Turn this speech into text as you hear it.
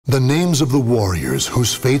The names of the warriors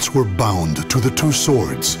whose fates were bound to the two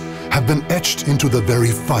swords have been etched into the very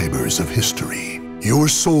fibers of history. Your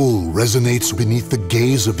soul resonates beneath the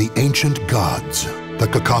gaze of the ancient gods. The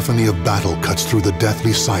cacophony of battle cuts through the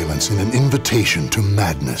deathly silence in an invitation to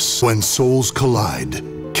madness. When souls collide,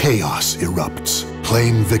 chaos erupts.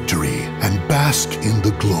 Claim victory and bask in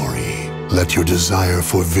the glory. Let your desire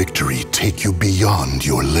for victory take you beyond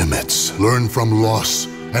your limits. Learn from loss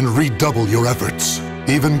and redouble your efforts.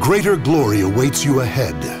 Even greater glory awaits you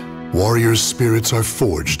ahead. Warriors' spirits are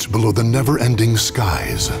forged below the never-ending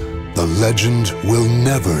skies. The legend will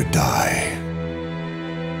never die.